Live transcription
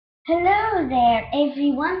Hello there,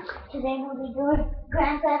 everyone. Today we'll be doing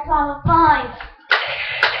Grand Theft Auto 5.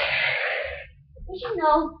 As you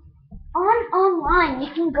know, online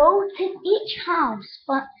you can go to each house,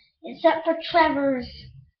 but except for Trevor's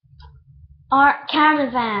art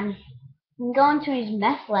caravan, you can go into his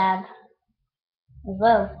meth lab as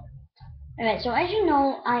well. Alright, so as you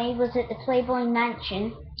know, I was at the Playboy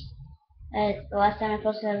Mansion the last time I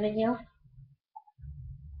posted a video.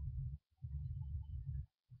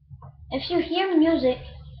 If you hear music,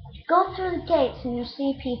 go through the gates and you'll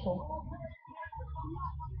see people.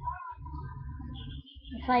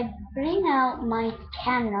 If I bring out my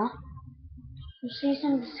camera, you'll see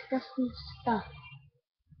some disgusting stuff.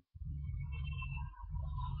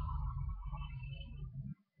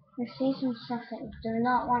 You see some stuff that you do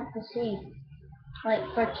not want to see. Like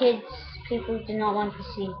for kids, people do not want to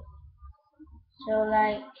see. So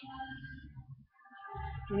like,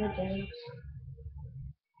 games.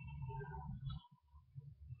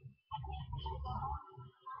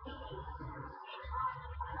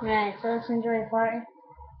 Right, so let's enjoy the party.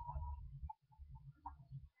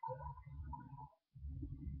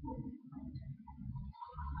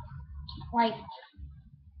 Like,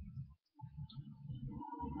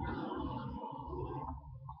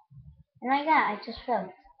 like that, I just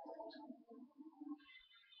fell.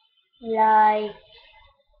 Like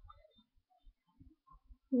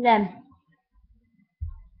them.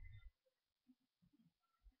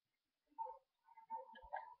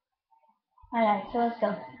 Alright, so let's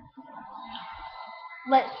go.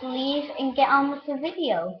 Let's leave and get on with the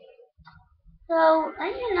video. So,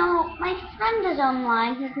 as you know, my friend is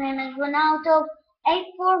online. His name is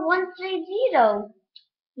Ronaldo84130.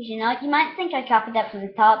 You know, you might think I copied that from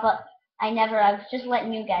the top, but I never. I was just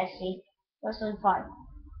letting you guys see. This was fun.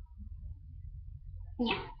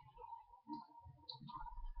 Yeah.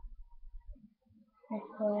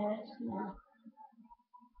 No.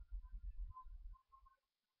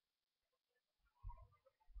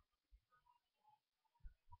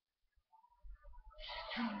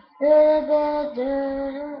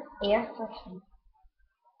 Air thirsting.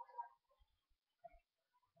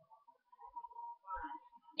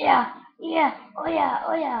 Yeah, oh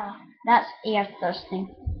yeah. That's air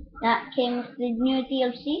thirsting. That came with the new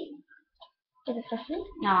DLC. Is it for free?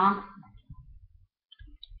 No.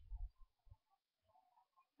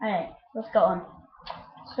 Alright, let's go on.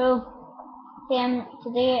 So,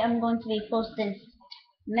 today I'm going to be posting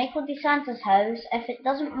Michael DeSantis' house. If it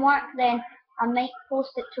doesn't work, then I might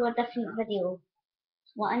post it to a different video.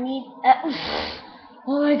 What I need.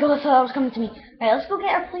 Oh my god, I thought that was coming to me. Right, let's go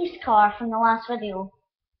get our police car from the last video.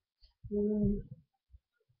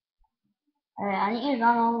 Alright, I need to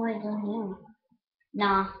run all the way down here.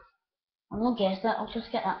 Nah, I won't guess that. I'll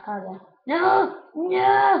just get that car then. No!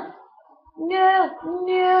 No! No!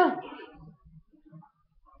 No!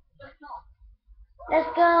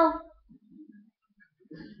 Let's go!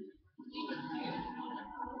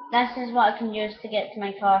 This is what I can use to get to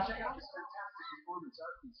my car.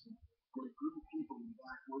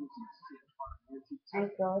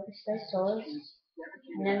 Thank God, it's so souls.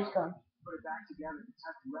 And then it's gone. Put it back together and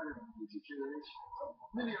test the letter to future generation.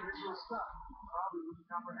 Many original stuff you probably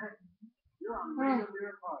wouldn't comprehend. You're on Radio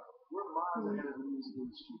Miracle. We're miles ahead of the music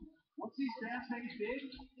industry. Once these bands make it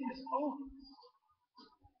big, it's over.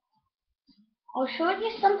 I'll show you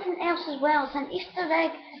something else as well. It's an Easter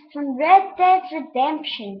egg from Red Dead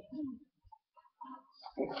Redemption.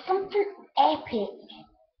 It's something epic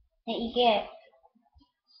that you get.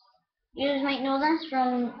 You might know this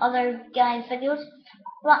from other guys' videos,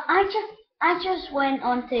 but I just went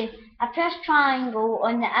onto, I pressed triangle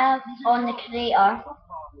on the app on the creator,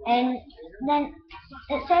 and then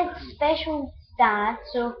it said special dad,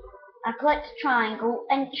 so I clicked triangle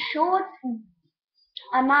and it showed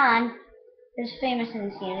a man who's famous in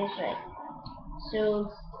the series, right?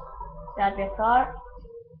 So grab your car.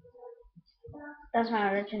 That's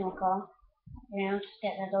my original car. You know, just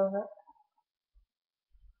get rid of it.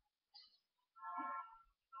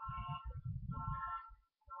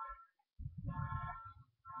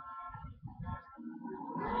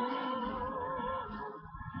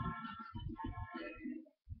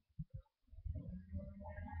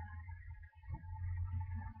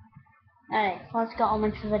 Alright, let's get on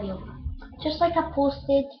with the video. Just like I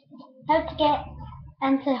posted how to get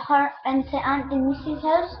into Aunt Denise's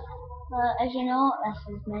house. As you know, this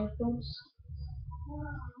is Michael's.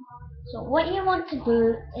 So what you want to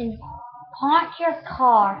do is park your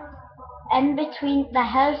car in between the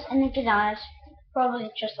house and the garage, probably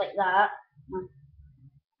just like that.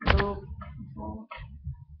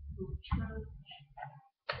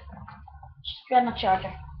 Just grab my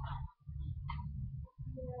charger.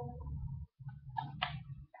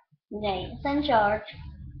 Right, it's in charge.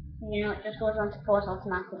 You know, it just goes on to pause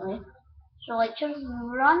automatically. So like just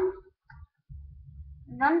run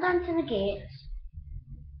down to the gates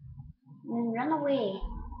and run away.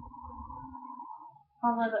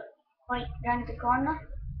 Probably about right round the corner.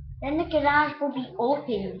 Then the garage will be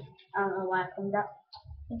open. I don't know why I come up.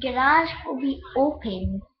 The garage will be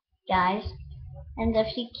open, guys. And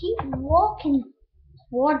if you keep walking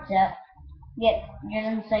towards it, you're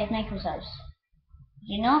inside Michael's house.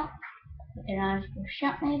 You know? The garage will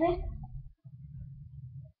shut maybe.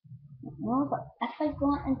 No, but if I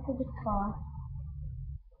go into the car,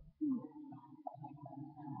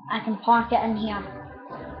 I can park it in here.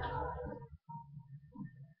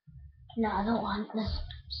 No, I don't want this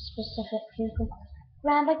specific vehicle.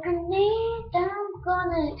 Grab a grenade, I'm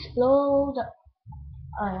gonna explode.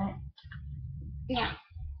 Alright. Yeah.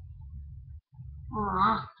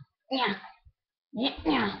 Aww. Yeah. Yeah.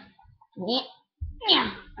 Yeah. Yeah.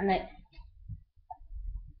 Yeah. Alright. I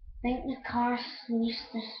think the car needs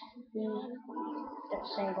to be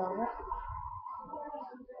outside of it.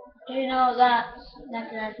 Do you know that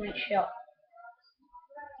garage might shut?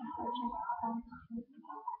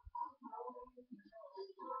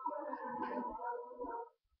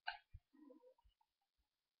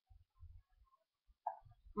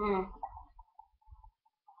 Hmm.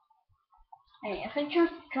 Right, if I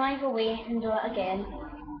just drive away and do it again,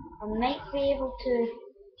 I might be able to,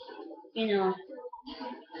 you know,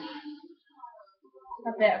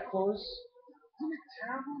 have better clothes. Isn't it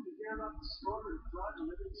terrible to get out the store and drive to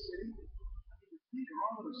live in the city? Think of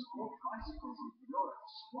all those old bicycles in Europe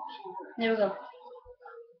squashing away. There we go.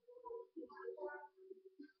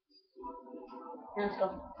 Let's go.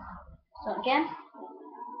 So again.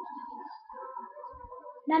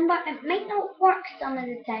 Remember, it might not work some of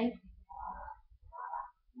the time.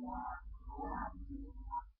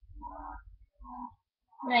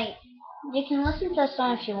 Right. You can listen to this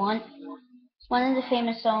song if you want. It's one of the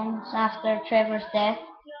famous songs after Trevor's death.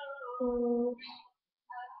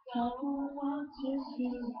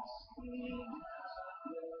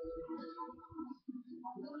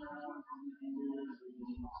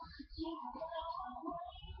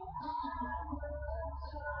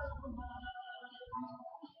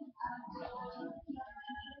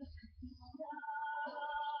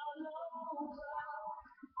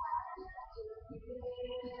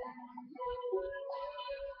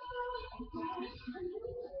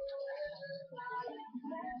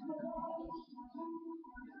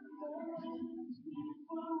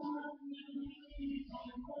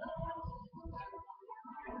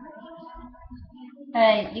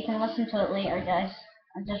 Alright, you can listen to it later, guys.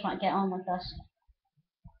 I just want to get on with this.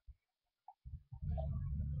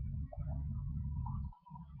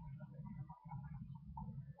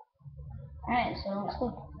 Alright, so let's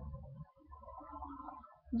go.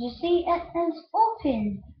 You see, it is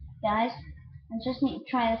open, guys. I just need to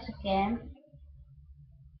try this again.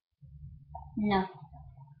 No.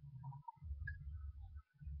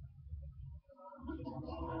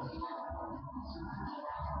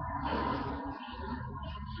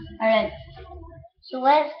 Alright, so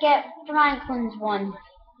let's get Franklin's one.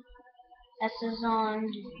 This is on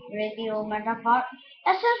Radio Murder Park.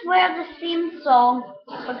 This is where the theme song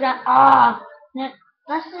for no,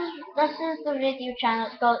 this is the radio channel.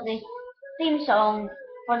 It's got the theme song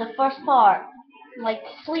for the first part, like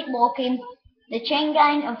Sleepwalking, The Chain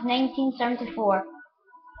Gang of 1974.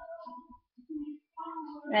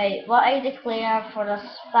 Right, what I declare for this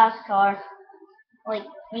fast car, like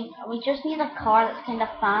we just need a car that's kind of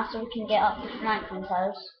fast so we can get up to Franklin's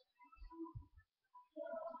house.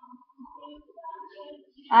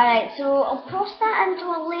 Alright, so I'll post that into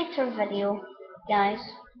a later video, guys.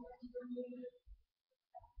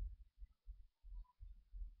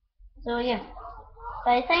 So yeah,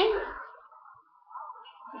 so I think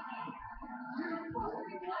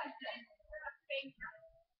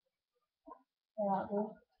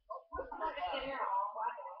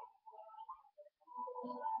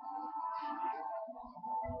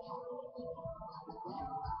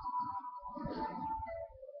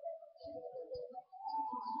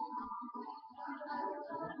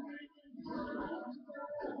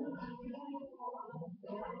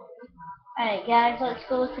alright guys, let's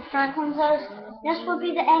go to Franklin's house. This will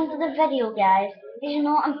be the end of the video, guys. As you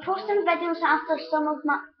know, I'm posting videos after some of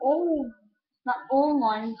my old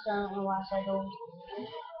ones. I don't know why I said old.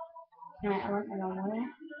 Right, I went the wrong way.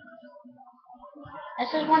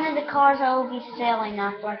 This is one of the cars I will be selling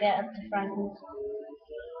after I get up to Franklin's.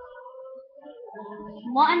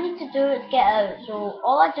 What I need to do is get out, so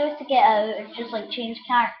all I do to get out is just like change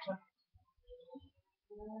character.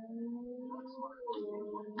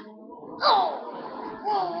 Oh!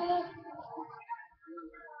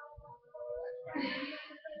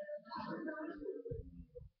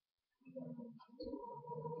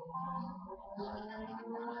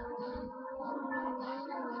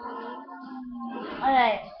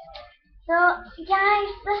 guys,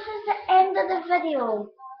 this is the end of the video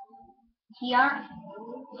here.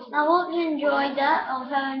 I hope you enjoyed that of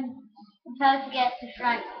how to get to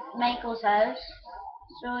Frank Michael's house.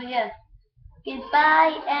 So yeah,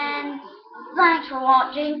 goodbye and thanks for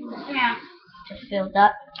watching. Yeah, just filled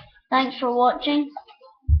that. Thanks for watching.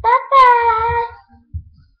 Bye bye.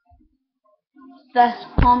 Fist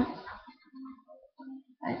pump.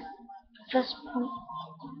 Fist pump.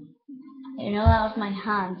 You know that was my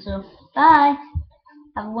hand. So bye.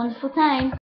 Have a wonderful time.